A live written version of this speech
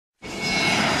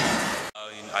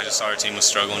I just saw our team was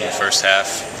struggling in the first half.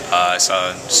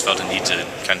 Just felt a need to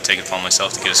kind of take it upon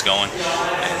myself to get us going,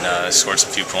 and scored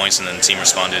some few points, and then the team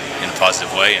responded in a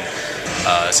positive way, and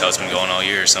that's how it's been going all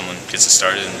year. Someone gets us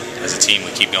started, and as a team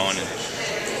we keep going, and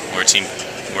we're a team.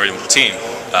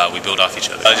 We build off each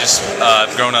other.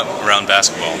 I've grown up around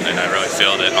basketball, and I really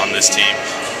feel that on this team,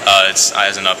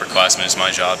 as an upperclassman, it's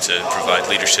my job to provide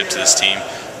leadership to this team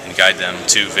and guide them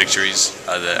to victories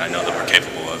that I know that we're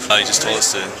capable of. He just told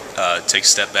us to take a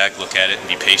step back, look at it, and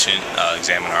be patient,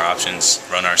 examine our options,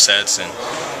 run our sets, and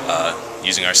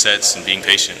using our sets and being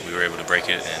patient, we were able to break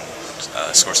it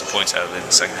and score some points out of it in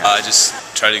the second half. I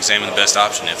just try to examine the best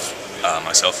option. If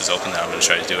myself is open, then I'm going to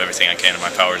try to do everything I can in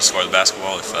my power to score the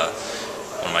basketball. If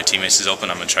one of my teammates is open,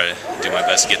 I'm going to try to do my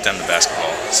best to get them the basketball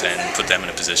and put them in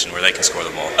a position where they can score the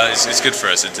ball. It's good for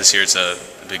us. This year it's a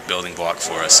big building block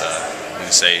for us. I'm going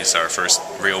to say it's our first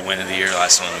real win of the year.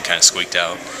 Last one we kind of squeaked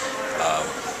out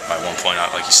by 1 point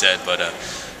out, like you said. But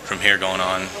from here going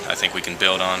on, I think we can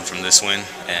build on from this win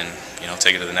and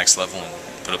take it to the next level and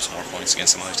put up some more points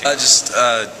against some other teams.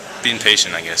 Being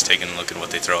patient, I guess, taking a look at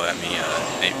what they throw at me,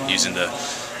 using the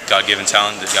God-given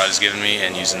talent that God has given me,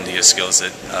 and using the skills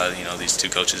that these two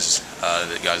coaches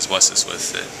that God has blessed us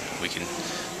with, that we can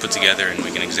put together and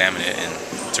we can examine it, and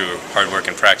through hard work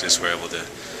and practice we're able to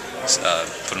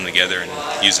put them together and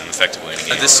use them effectively in a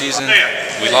game. This season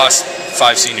we lost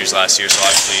 5 seniors last year, so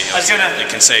obviously you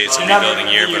can say it's a rebuilding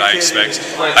year, but I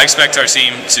expect our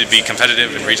team to be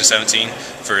competitive in Region 17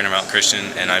 for Intermountain Christian,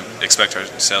 and I expect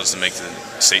ourselves to make the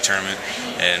state tournament,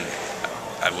 and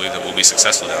I believe that we'll be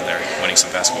successful down there winning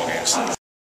some basketball games.